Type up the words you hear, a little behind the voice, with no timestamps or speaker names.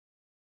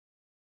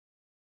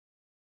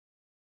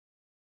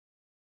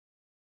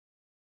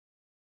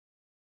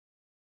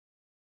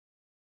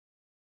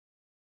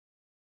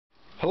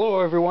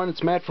Hello everyone,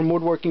 it's Matt from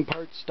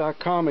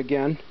woodworkingparts.com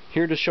again,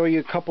 here to show you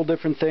a couple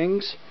different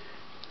things.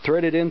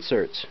 Threaded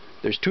inserts.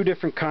 There's two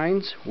different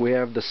kinds. We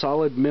have the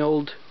solid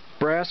milled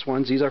brass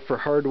ones, these are for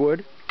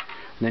hardwood.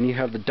 And then you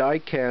have the die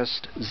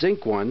cast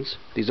zinc ones,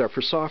 these are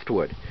for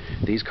softwood.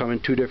 These come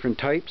in two different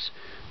types.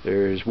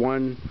 There's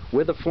one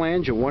with a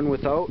flange and one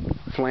without.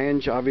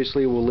 Flange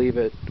obviously will leave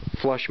it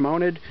flush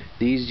mounted.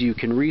 These you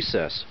can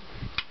recess.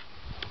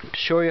 To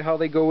show you how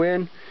they go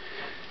in,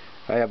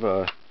 I have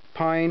a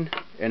pine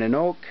and an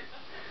oak.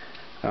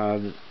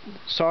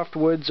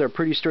 Softwoods are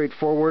pretty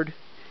straightforward.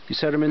 You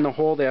set them in the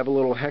hole, they have a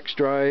little hex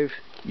drive.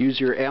 Use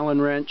your Allen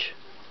wrench.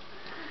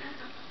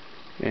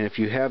 And if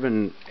you have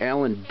an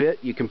Allen bit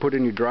you can put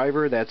in your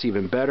driver, that's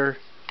even better.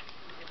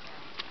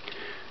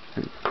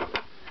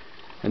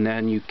 And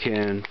then you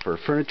can, for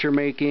furniture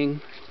making,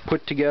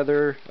 put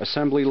together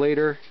assembly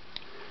later.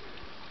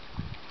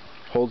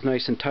 Holds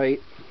nice and tight.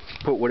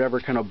 Put whatever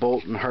kind of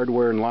bolt and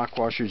hardware and lock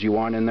washers you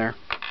want in there.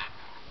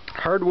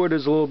 Hardwood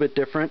is a little bit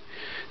different.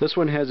 This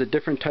one has a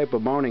different type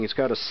of mounting. It's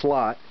got a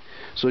slot.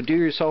 So do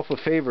yourself a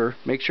favor,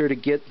 make sure to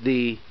get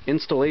the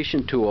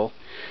installation tool.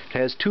 It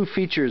has two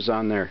features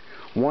on there.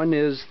 One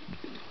is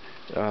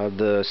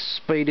the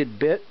spaded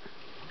bit,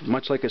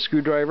 much like a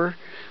screwdriver,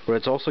 but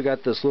it's also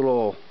got this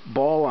little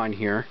ball on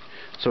here,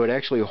 so it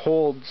actually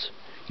holds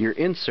your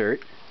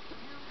insert.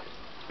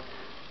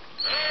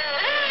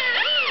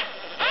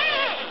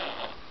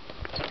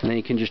 And then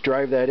you can just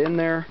drive that in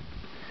there,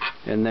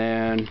 and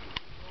then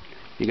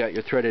you got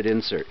your threaded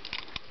insert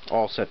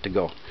all set to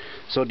go.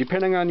 So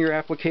depending on your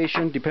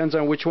application, depends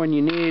on which one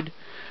you need.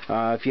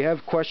 If you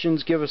have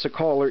questions, give us a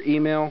call or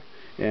email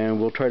and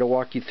we'll try to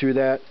walk you through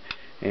that.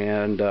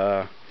 And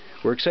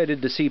we're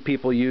excited to see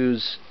people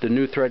use the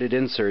new threaded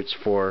inserts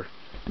for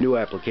new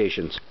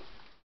applications.